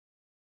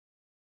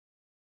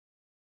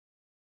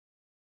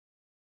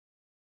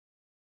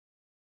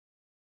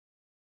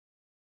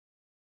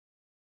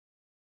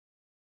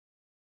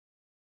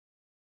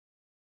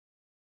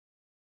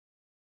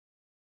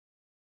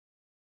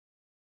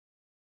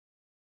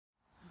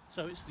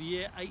So it's the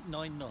year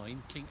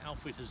 899. King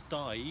Alfred has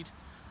died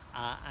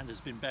and has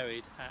been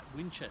buried at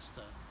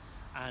Winchester.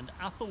 And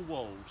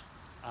Æthelwold,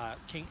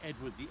 King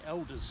Edward the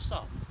Elder's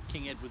son,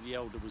 King Edward the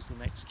Elder was the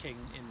next king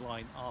in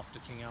line after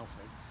King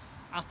Alfred.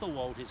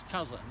 Æthelwold, his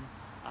cousin,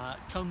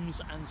 comes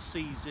and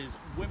seizes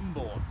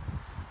Wimborne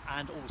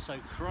and also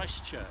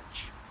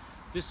Christchurch.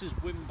 This is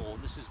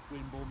Wimborne, this is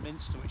Wimborne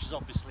Minster, which is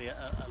obviously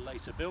a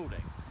later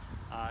building,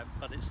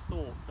 but it's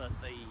thought that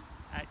the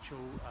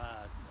actual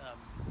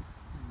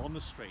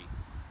monastery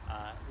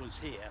was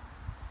here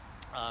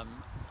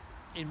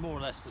in more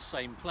or less the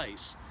same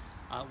place.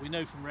 We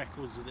know from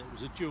records that it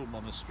was a dual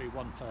monastery,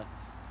 one for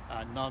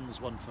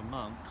nuns, one for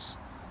monks,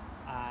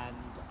 and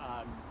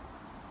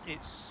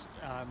it's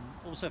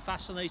also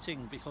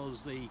fascinating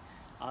because the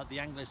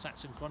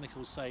Anglo-Saxon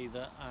chronicles say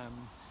that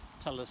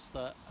tell us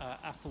that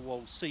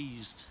Æthelwold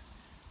seized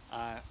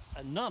a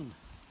nun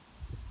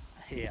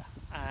here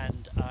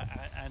and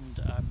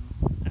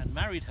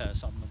married her,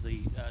 some of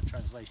the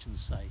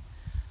translations say.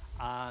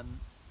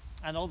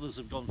 And others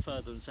have gone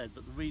further and said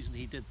that the reason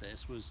he did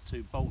this was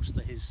to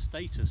bolster his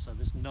status, so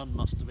this nun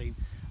must have been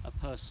a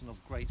person of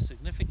great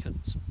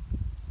significance.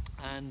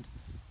 And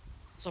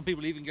some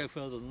people even go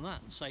further than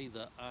that and say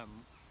that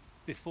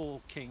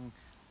before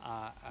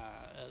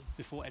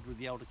Edward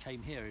the Elder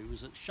came here, he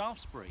was at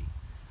Shaftesbury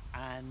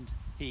and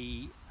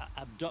he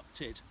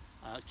abducted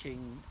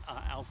King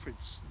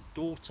Alfred's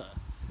daughter,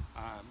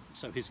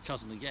 so his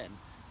cousin again,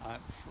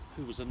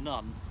 who was a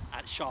nun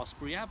at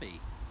Shaftesbury Abbey.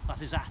 That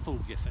is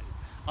Æthelwold.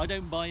 I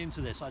don't buy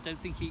into this. I don't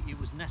think it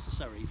was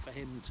necessary for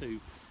him to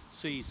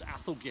seize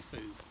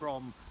Æthelwold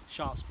from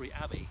Shaftesbury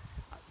Abbey.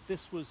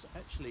 This was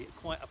actually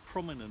quite a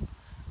prominent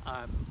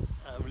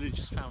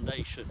religious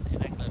foundation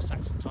in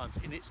Anglo-Saxon times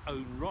in its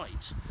own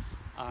right.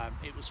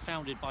 It was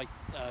founded by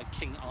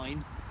King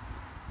Alfred,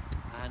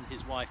 and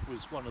his wife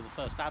was one of the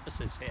first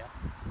abbesses here.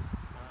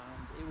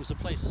 And it was a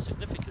place of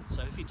significance,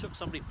 so if he took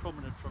somebody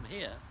prominent from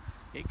here,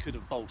 it could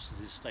have bolstered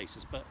his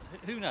status, but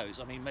who knows?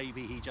 I mean,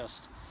 maybe he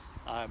just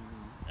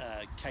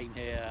came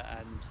here,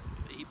 and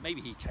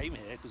maybe he came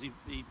here because he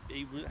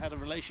had a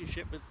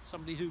relationship with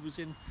somebody who was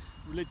in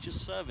religious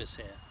service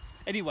here.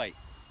 Anyway,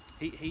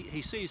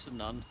 he sees the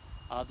nun.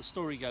 The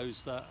story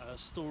goes that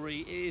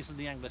it is in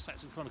the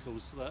Anglo-Saxon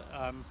chronicles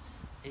that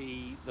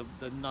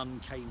the nun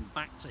came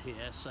back to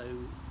here, so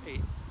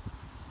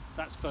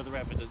that's further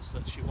evidence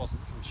that she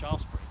wasn't from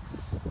Shaftesbury.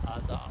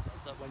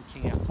 That when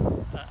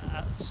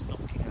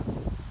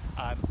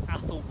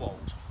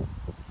Æthelwold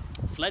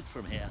fled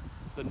from here,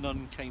 the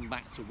nun came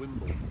back to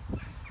Wimborne.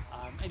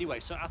 Anyway,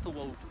 so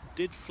Æthelwold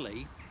did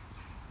flee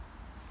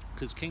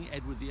because King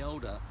Edward the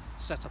Elder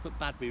set up at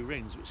Badbury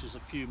Rings, which is a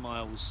few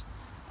miles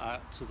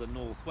to the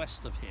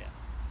northwest of here,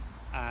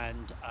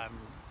 and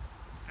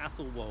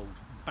Æthelwold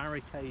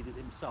barricaded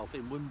himself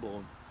in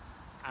Wimborne,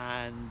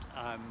 and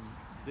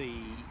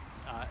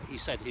he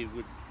said he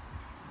would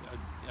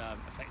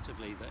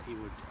effectively that he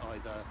would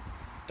either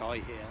die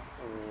here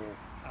or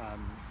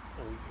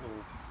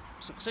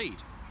succeed.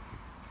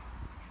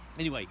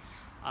 Anyway,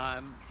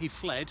 he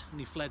fled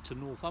to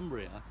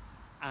Northumbria,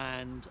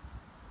 and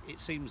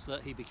it seems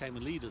that he became a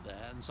leader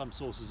there, and some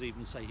sources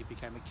even say he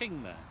became a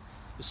king there.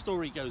 The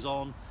story goes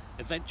on.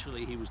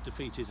 Eventually he was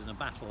defeated in a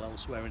battle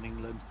elsewhere in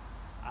England,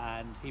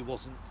 and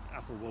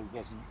Æthelwold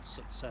wasn't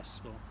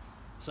successful.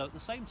 So at the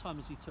same time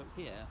as he took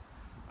here,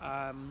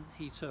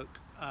 he took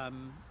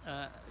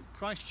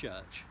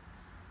Christchurch,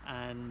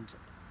 and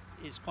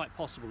it's quite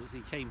possible that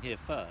he came here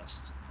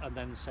first and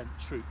then sent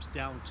troops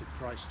down to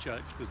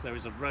Christchurch, because there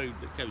is a road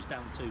that goes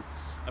down to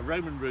a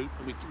Roman route.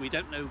 We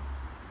don't know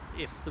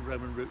if the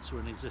Roman routes were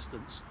in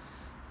existence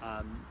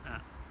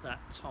at that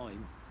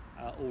time,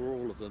 or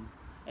all of them.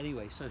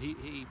 Anyway, so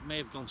he may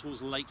have gone towards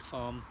the lake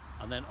farm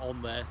and then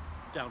on there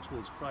down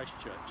towards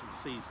Christchurch and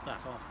seized that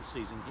after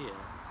seizing here.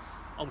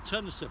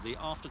 Alternatively,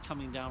 after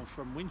coming down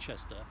from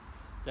Winchester,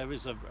 there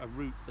is a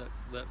route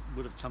that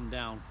would have come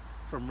down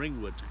from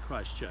Ringwood to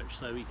Christchurch,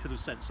 so he could have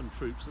sent some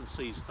troops and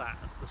seized that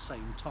at the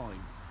same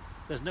time.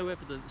 There's no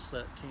evidence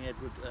that King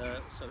Edward,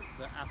 that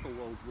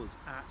Æthelwold was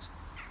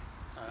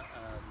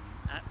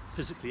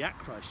physically at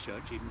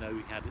Christchurch, even though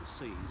he had it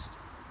seized.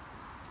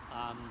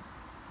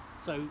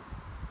 So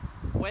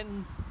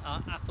when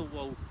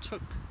Æthelwold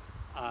took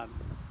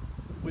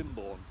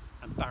Wimborne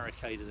and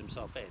barricaded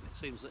himself in, it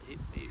seems that it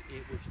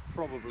was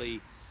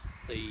probably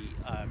the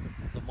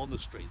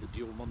monastery, the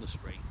dual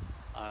monastery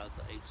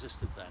that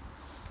existed then.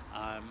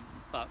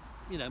 But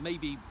you know,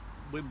 maybe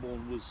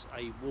Wimborne was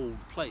a walled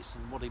place,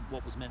 and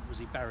what was meant was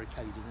he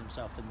barricaded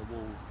himself in the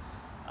walled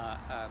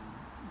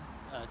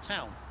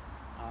town.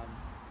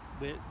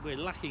 We're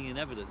lacking in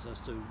evidence as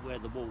to where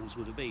the walls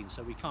would have been,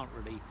 so we can't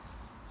really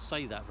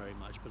say that very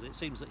much, but it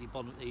seems that he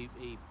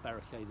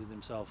barricaded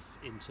himself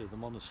into the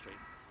monastery.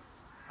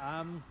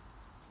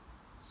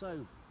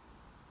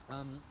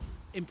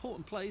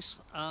 Important place,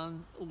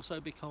 also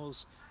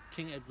because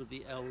King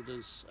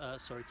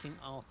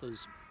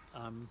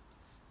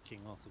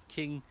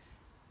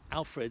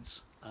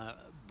Alfred's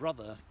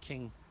brother,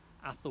 King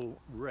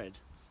Æthelred,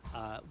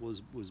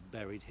 was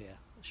buried here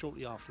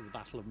shortly after the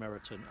Battle of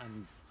Meryton,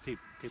 and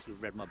people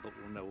who've read my book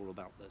will know all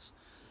about this.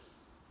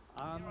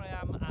 Here I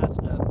am at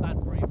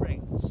Badbury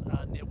Rings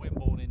near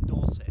Wimborne in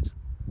Dorset,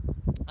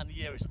 and the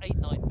year is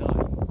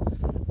 899,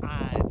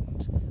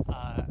 and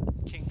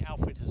King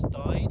Alfred has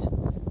died.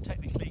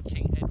 Technically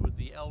King Edward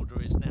the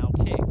Elder is now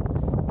king,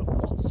 but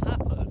what's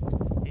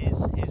happened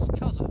is his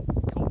cousin,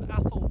 called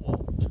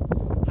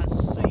Æthelwold, has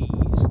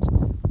seized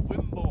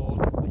Wimborne,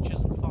 which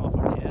isn't far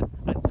from here,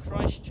 and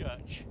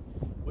Christchurch,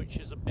 which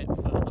is a bit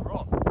further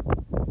on.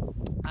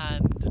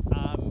 And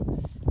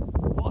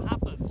what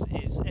happens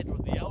is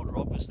Edward the Elder,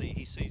 obviously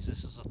he sees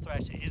this as a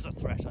threat. It is a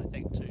threat, I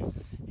think, to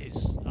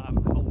his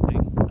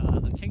holding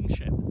the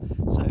kingship.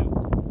 So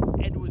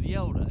Edward the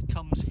Elder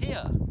comes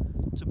here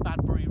to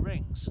Badbury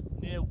Rings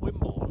near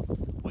Wimborne,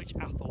 which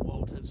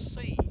Æthelwold has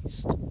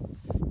seized.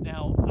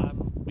 Now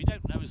we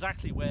don't know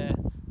exactly where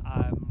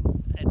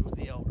Edward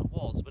the Elder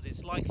was, but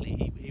it's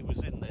likely he was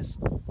in this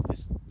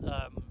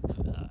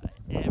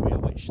area,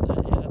 which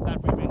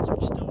Badbury Rings,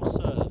 which still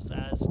serves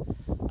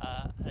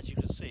as you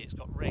can see, it's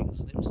got rings,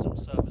 and it will still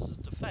serve as a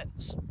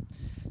defence.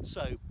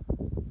 So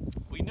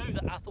we know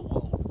that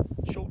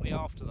Æthelwold, shortly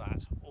after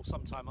that, or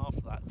sometime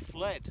after that,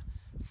 fled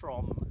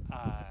from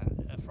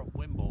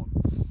Wimborne,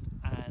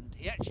 and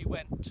he actually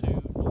went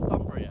to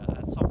Northumbria,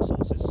 and some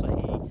sources say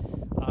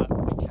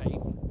he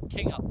became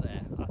king up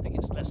there. I think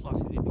it's less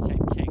likely that he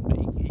became king, but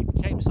he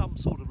became some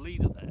sort of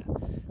leader there,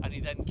 and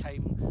he then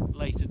came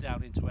later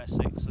down into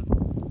Essex, and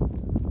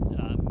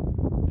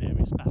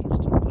various battles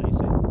took place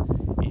in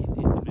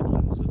the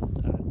Midlands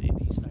and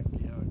in East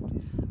Anglia,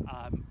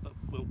 but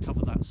we'll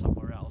cover that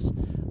somewhere else.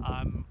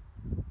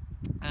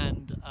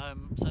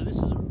 So this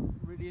is a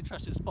really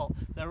interesting spot.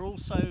 There are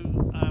also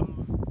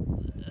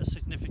a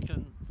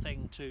significant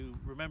thing to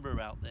remember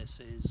about this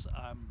is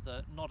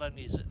that not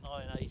only is it an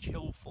Iron Age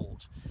hill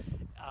fort,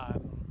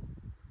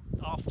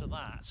 after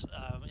that,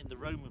 in the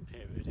Roman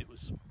period, it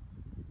was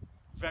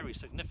very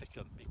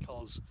significant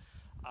because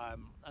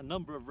a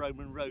number of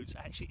Roman roads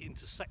actually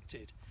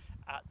intersected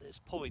at this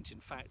point. In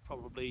fact,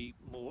 probably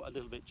a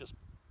little bit just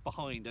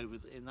behind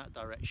in that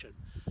direction.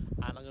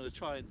 And I'm going to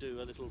try and do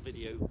a little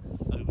video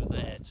over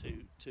there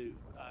to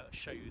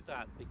show you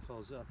that,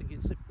 because I think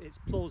it's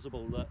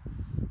plausible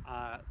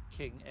that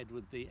King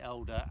Edward the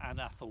Elder and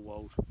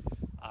Æthelwold,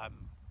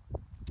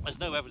 there's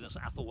no evidence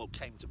that Æthelwold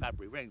came to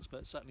Badbury Rings,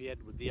 but certainly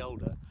Edward the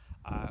Elder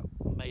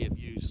may have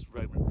used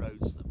Roman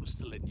roads that were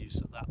still in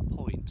use at that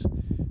point,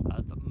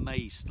 that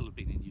may still have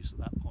been in use at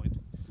that point.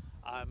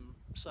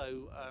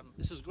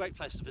 This is a great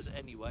place to visit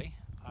anyway.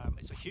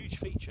 It's a huge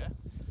feature,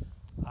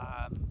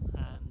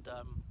 and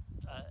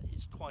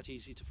it's quite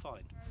easy to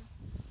find.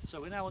 So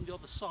we're now on the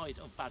other side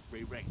of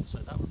Badbury Rings, so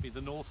that would be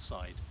the north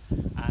side.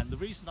 And the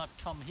reason I've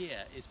come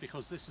here is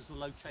because this is the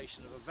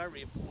location of a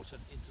very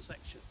important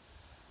intersection,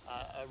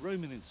 a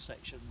Roman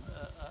intersection,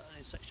 an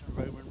intersection of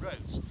Roman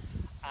roads.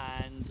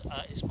 And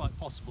it's quite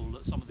possible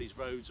that some of these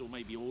roads, or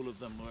maybe all of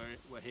them,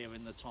 were here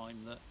in the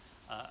time that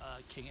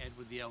King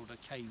Edward the Elder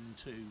came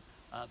to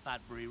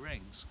Badbury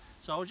Rings.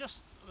 So I'll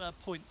just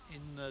point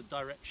in the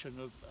direction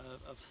of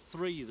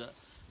three that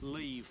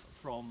leave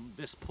from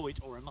this point,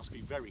 or it must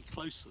be very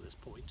close to this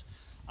point.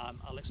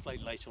 I'll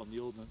explain later on the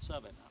Ordnance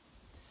Survey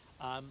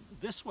map.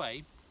 This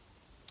way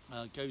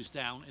goes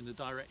down in the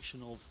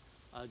direction of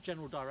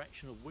general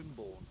direction of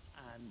Wimborne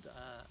and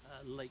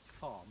Lake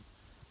Farm,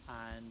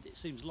 and it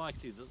seems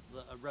likely that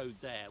a road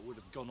there would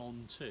have gone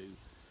on to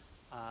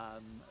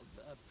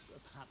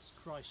perhaps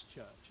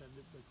Christchurch, and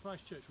the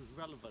Christchurch was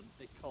relevant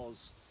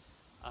because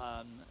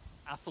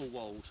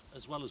Æthelwold,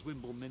 as well as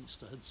Wimborne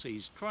Minster, had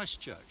seized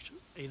Christchurch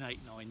in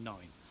 899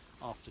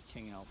 after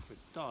King Alfred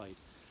died.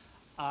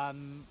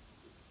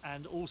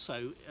 And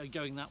also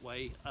going that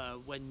way,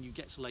 when you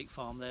get to Lake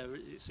Farm, there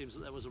it seems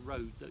that there was a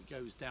road that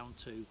goes down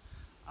to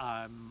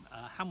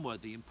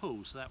Hamworthy in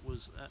Poole, so that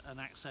was an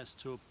access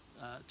to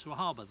a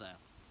harbour there.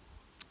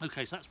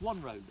 Okay, so that's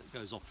one road that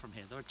goes off from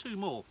here. There are two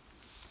more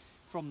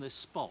from this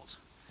spot,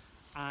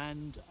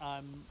 and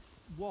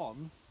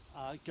one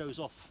goes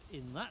off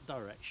in that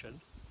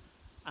direction,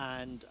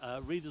 and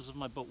readers of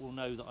my book will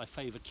know that I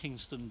favour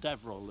Kingston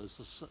Deverill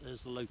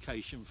as the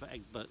location for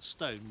Egbert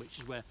Stone, which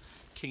is where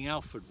King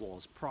Alfred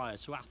was prior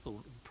to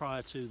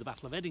the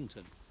Battle of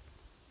Eddington,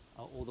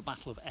 or the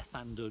Battle of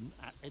Æthelwold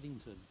at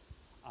Eddington.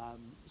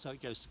 So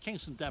it goes to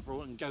Kingston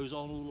Deverill and goes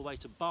on all the way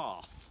to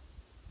Bath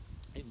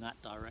in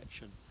that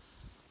direction.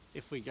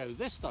 If we go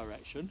this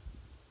direction,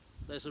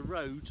 there's a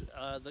road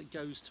that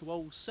goes to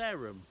Old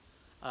Sarum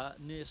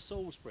near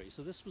Salisbury.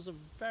 So this was a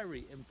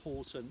very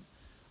important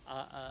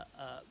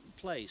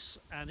place,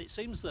 and it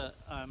seems that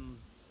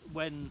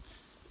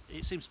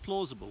it seems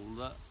plausible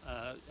that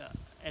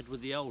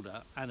Edward the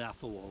Elder and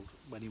Æthelwold,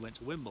 when he went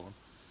to Wimborne,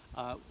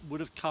 would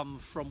have come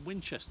from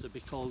Winchester,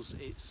 because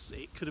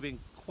it could have been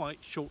quite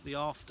shortly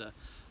after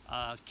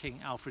King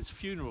Alfred's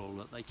funeral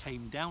that they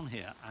came down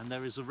here, and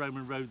there is a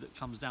Roman road that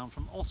comes down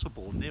from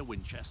Otterbourne near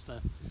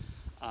Winchester,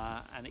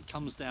 and it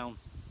comes down,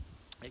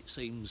 it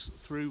seems,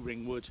 through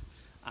Ringwood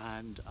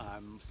and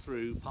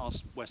through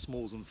past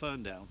Westmoors and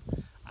Ferndown,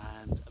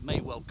 and may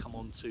well come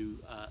onto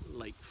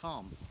Lake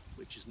Farm,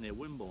 which is near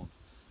Wimborne.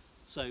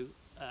 So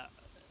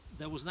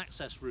there was an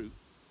access route,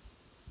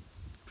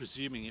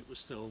 presuming it was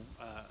still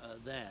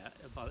there,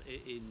 but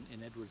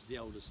in Edward the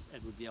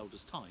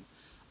Elder's time,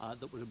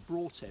 that would have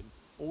brought him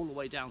all the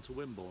way down to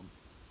Wimborne.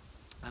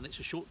 And it's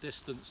a short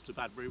distance to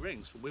Badbury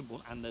Rings from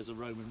Wimborne, and there's a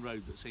Roman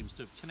road that seems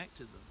to have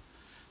connected them.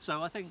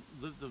 So I think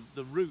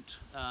the route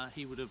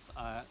he would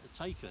have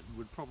taken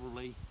would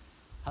probably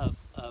have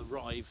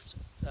arrived,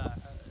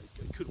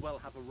 could well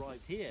have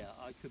arrived here.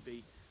 I could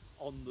be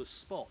on the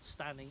spot,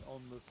 standing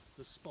on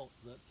the spot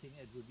that King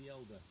Edward the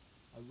Elder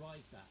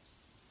arrived at.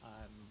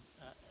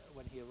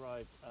 When he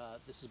arrived,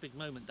 this is a big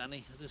moment,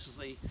 Danny. This is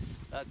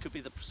could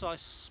be the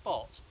precise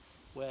spot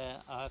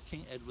where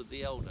King Edward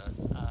the Elder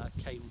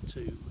came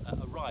to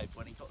arrive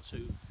when he got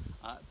to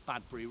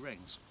Badbury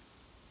Rings,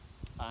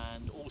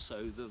 and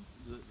also the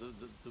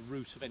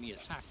route of any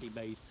attack he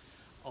made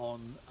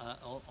on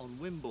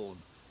Wimborne.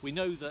 We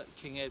know that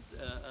King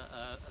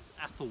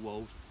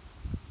Æthelwold,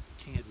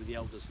 King Edward the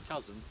Elder's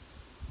cousin,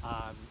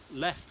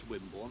 left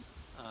Wimborne,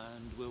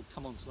 and we'll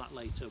come on to that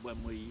later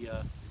when we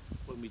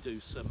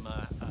do some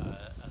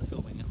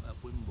filming at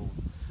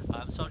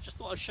Wimborne. So I just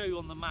thought I'd show you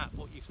on the map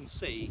what you can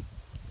see.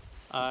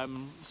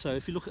 So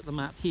if you look at the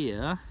map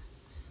here,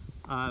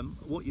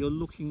 what you're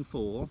looking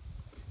for,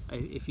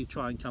 if you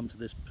try and come to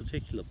this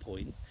particular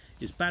point,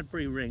 is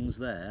Badbury Rings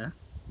there.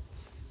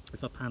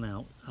 If I pan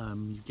out,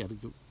 you get a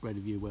good greater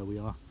view where we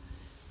are.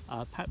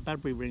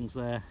 Badbury Rings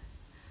there,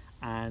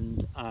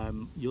 and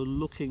you're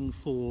looking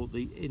for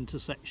the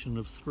intersection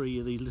of three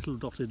of these little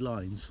dotted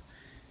lines,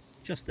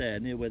 just there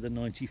near where the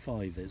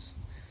 95 is.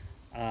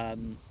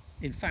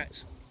 In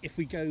fact, if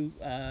we go,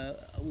 I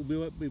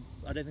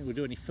don't think we'll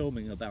do any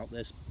filming about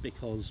this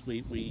because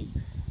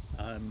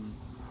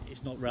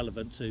it's not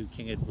relevant to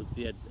King Edward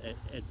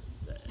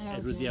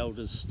the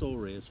Elder's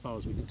story as far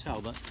as we can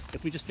tell. But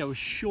if we just go a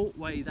short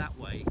way that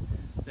way,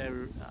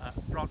 there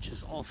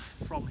branches off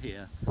from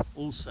here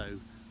also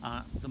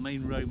the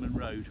main Roman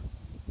road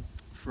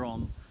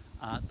from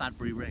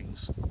Badbury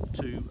Rings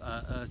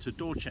to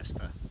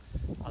Dorchester,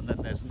 and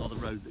then there's another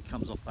road that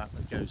comes off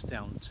that goes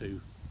down to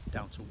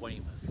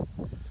Weymouth.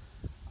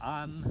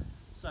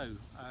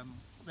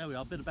 There we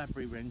are, a bit of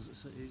Badbury Rings.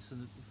 It's a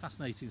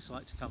fascinating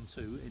site to come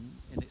to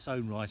in its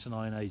own right, an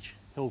Iron Age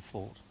hill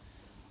fort.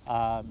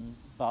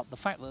 But the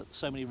fact that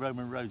so many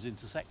Roman roads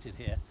intersected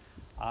here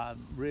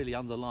really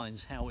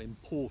underlines how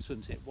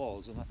important it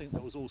was, and I think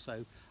there was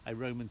also a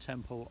Roman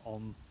temple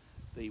on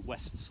the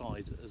west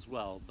side as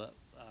well. But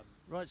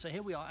right, so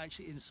here we are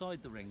actually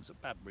inside the rings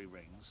at Badbury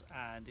Rings,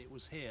 and it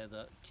was here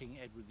that King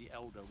Edward the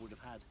Elder would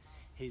have had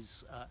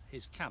his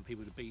camp. He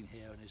would have been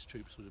here, and his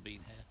troops would have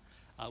been here.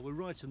 We're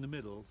right in the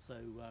middle, so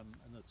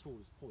and the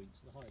tallest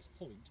point, the highest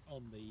point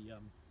on the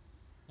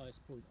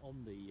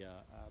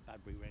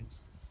Badbury Rings,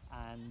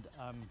 and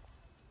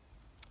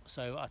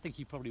so I think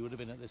he probably would have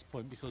been at this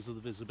point because of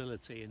the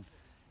visibility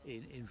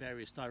in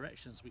various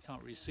directions. We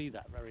can't really see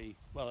that very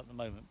well at the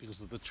moment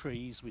because of the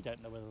trees. We don't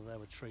know whether there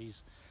were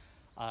trees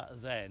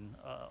then.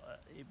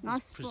 It was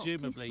nice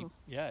presumably spot,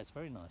 yeah, it's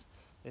very nice.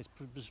 It's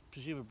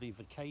presumably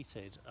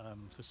vacated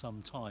for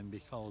some time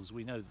because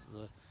we know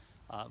that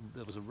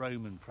there was a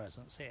Roman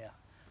presence here,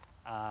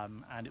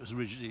 and it was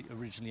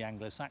originally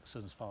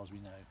Anglo-Saxon as far as we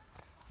know,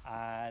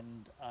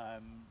 and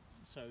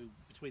so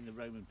between the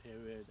Roman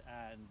period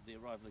and the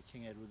arrival of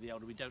King Edward the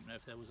Elder, we don't know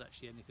if there was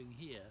actually anything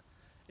here.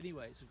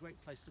 Anyway, it's a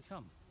great place to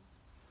come.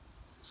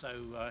 So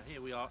here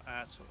we are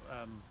at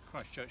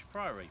Christchurch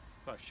Priory.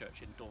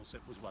 Christchurch in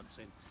Dorset was once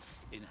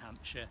in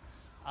Hampshire.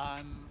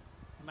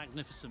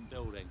 Magnificent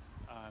building.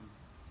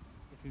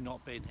 If you've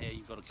not been here,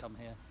 you've got to come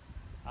here.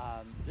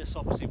 This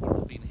obviously wouldn't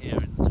have been here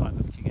in the time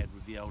of King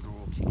Edward the Elder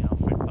or King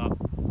Alfred, but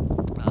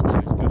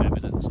there is good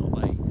evidence of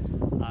a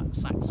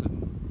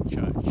Saxon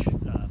church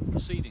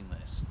preceding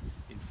this.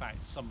 In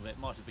fact, some of it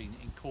might have been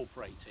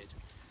incorporated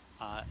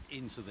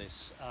into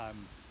this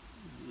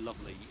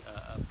lovely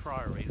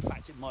priory. In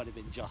fact, it might have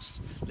been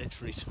just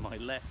literally to my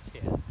left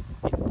here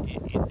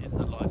in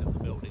the line of the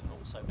building, and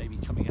also maybe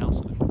coming out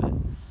a little bit.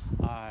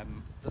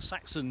 The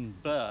Saxon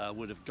burh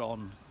would have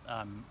gone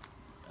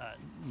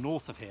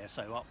north of here,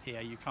 so up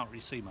here you can't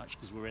really see much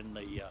because we're in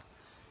the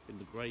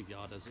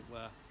graveyard, as it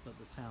were. But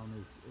the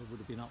town would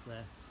have been up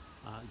there,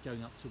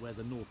 going up to where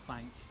the north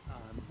bank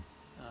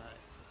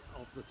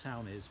of the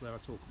town is,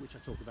 which I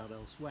talk about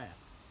elsewhere.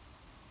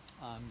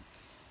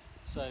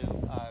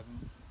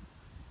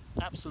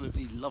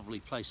 Absolutely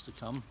lovely place to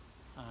come,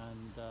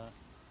 and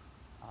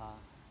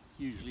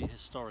hugely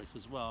historic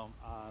as well.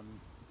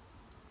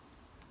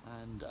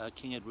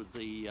 King Edward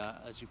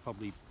as you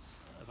probably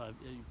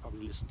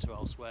listened to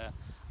elsewhere,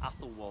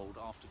 Æthelwold,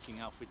 after King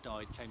Alfred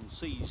died, came and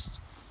seized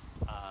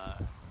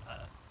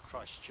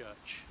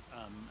Christchurch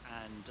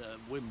and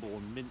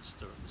Wimborne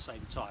Minster at the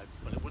same time.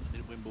 Well, it wouldn't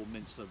have been Wimborne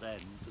Minster then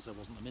because there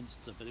wasn't a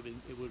Minster, but it would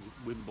have been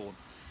Wimborne.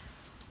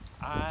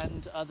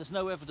 And there's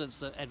no evidence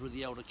that Edward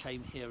the Elder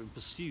came here in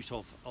pursuit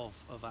of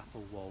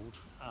Æthelwold,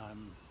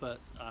 but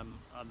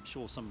I'm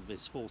sure some of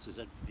his forces,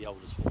 Edward the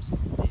Elder's forces,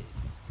 did.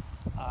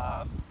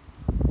 Um,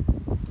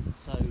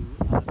 so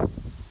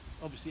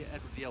obviously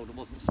Edward the Elder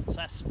wasn't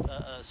successful.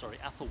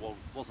 Æthelwold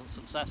wasn't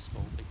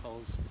successful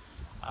because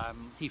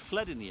he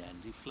fled in the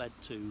end. He fled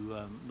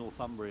to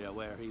Northumbria,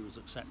 where he was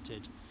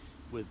accepted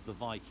with the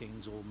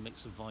Vikings, or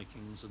mix of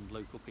Vikings and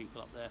local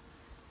people up there,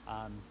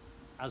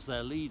 as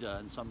their leader,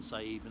 and some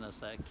say even as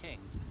their king.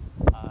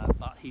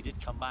 But he did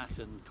come back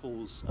and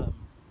cause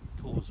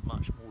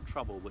much more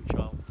trouble, which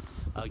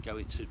I'll go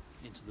into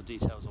the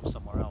details of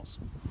somewhere else.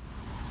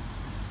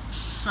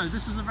 So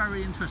this is a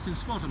very interesting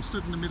spot. I'm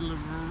stood in the middle of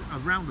a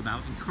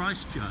roundabout in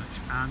Christchurch,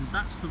 and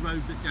that's the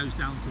road that goes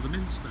down to the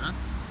Minster,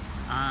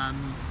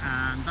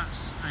 and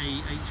that's an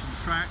ancient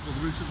track, or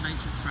the route of an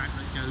ancient track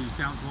that goes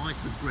down to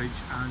Æthelwold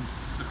Bridge and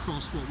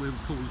across what we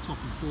would call the top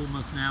of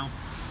Bournemouth now,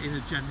 in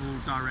a general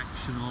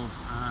direction of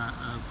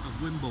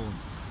Wimborne.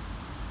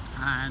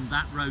 And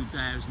that road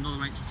there is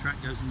another ancient track,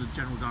 goes in the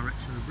general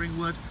direction of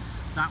Ringwood.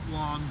 That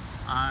one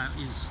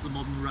is the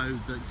modern road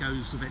that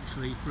goes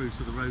eventually through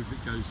to the road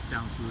that goes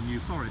down to the New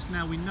Forest.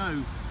 Now we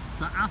know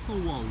that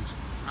Æthelwold,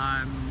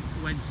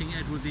 when King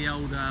Edward the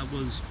Elder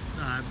was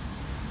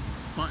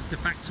de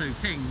facto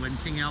king, when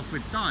King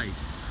Alfred died,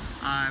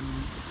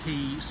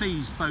 he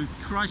seized both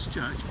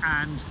Christchurch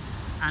and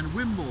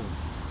Wimborne,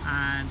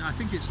 and I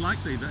think it's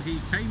likely that he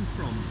came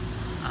from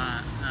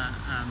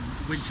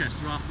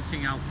Winchester after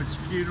King Alfred's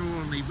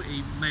funeral, and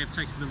he may have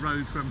taken the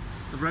road from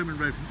the Roman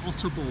road from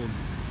Otterbourne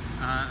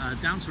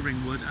down to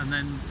Ringwood, and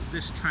then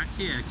this track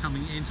here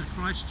coming into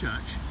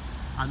Christchurch,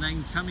 and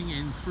then coming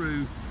in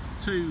through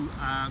to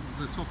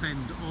the top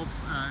end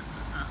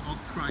of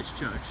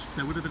Christchurch.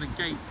 There would have been a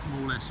gate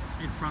more or less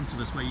in front of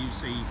us where you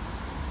see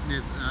near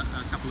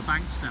a couple of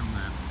banks down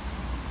there.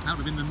 That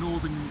would have been the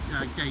northern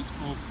gate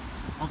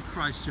of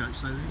Christchurch,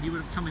 so he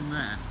would have come in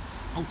there.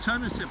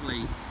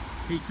 Alternatively,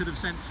 he could have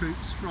sent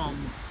troops from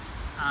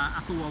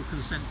Æthelwold could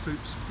have sent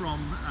troops from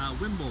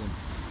Wimborne,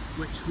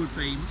 which would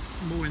be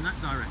more in that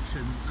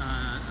direction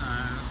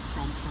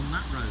from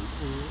that road,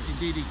 or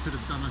indeed he could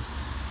have done a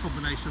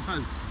combination of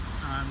both.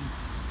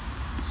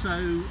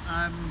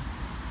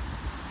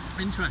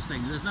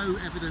 Interesting. There's no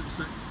evidence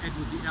that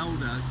Edward the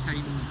Elder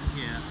came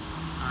here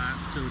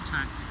to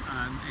attack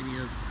any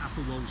of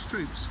Æthelwold's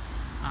troops,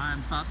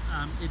 but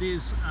it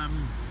is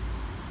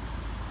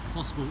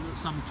possible that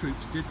some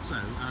troops did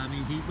so. I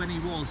mean, when he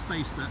was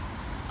based at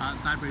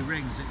Badbury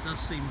Rings, it does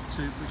seem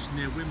to, which is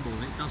near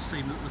Wimborne, it does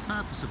seem that the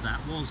purpose of that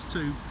was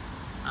to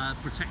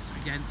protect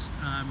against,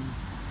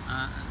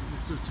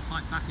 to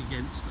fight back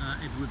against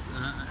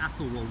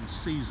Æthelwold's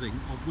seizing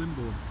of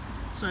Wimborne.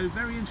 So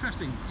very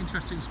interesting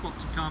spot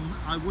to come.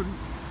 I wouldn't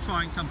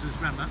try and come to this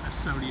roundabout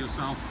necessarily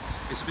yourself.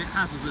 It's a bit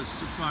hazardous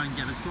to try and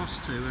get across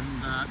to,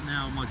 and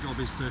now my job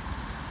is to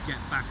get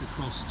back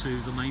across to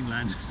the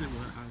mainland, as it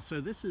were.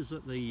 So this is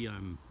at the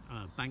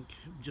bank,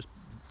 just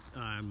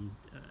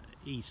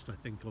east, I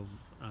think, of,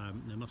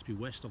 there must be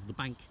west of the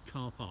bank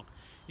car park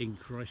in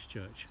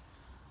Christchurch,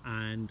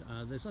 and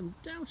there's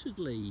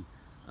undoubtedly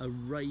a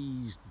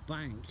raised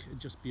bank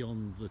just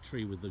beyond the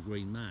tree with the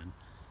green man,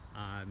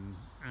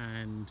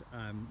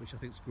 which I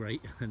think is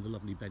great, and the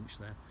lovely bench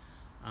there.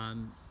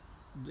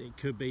 It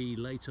could be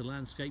later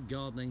landscape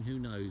gardening, who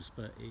knows,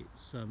 but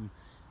it's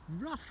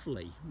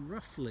roughly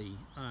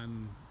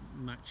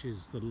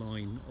matches the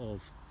line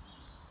of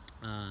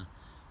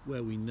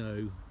where we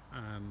know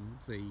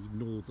the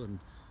northern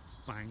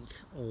bank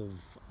of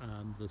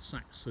the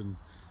Saxon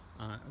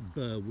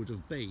burh would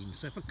have been.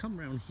 So if I come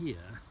round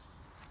here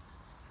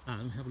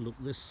and have a look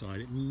this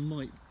side, it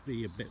might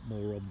be a bit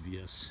more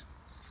obvious.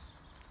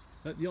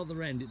 At the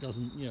other end, it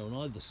doesn't, you know, on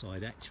either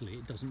side actually,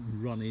 it doesn't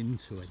run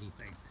into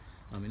anything.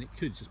 I mean, it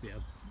could just be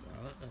a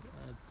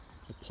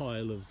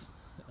pile of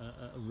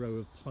a row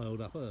of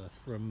piled up earth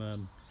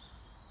from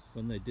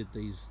when they did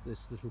this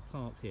little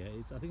park here.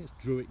 I think it's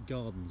Druitt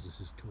Gardens, this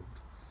is called.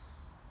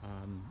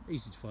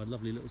 Easy to find,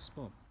 lovely little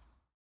spot.